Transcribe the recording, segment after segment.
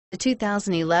The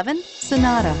 2011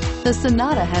 Sonata. The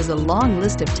Sonata has a long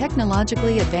list of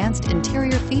technologically advanced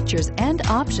interior features and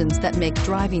options that make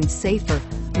driving safer,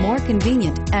 more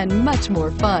convenient, and much more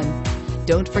fun.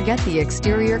 Don't forget the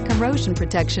exterior corrosion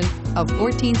protection, a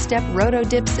 14-step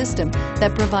roto-dip system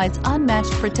that provides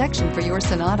unmatched protection for your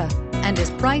Sonata and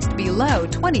is priced below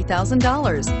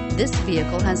 $20,000. This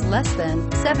vehicle has less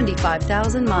than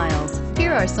 75,000 miles.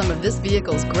 Here are some of this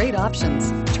vehicle's great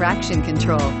options: traction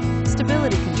control,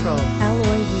 stability control,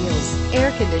 alloy wheels,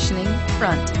 air conditioning,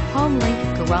 front, home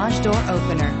link garage door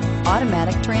opener,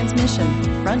 automatic transmission,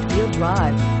 front wheel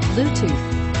drive,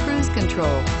 Bluetooth, cruise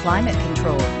control, climate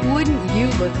control. Wouldn't you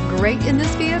look great in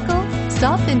this vehicle?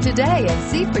 Stop in today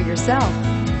and see for yourself.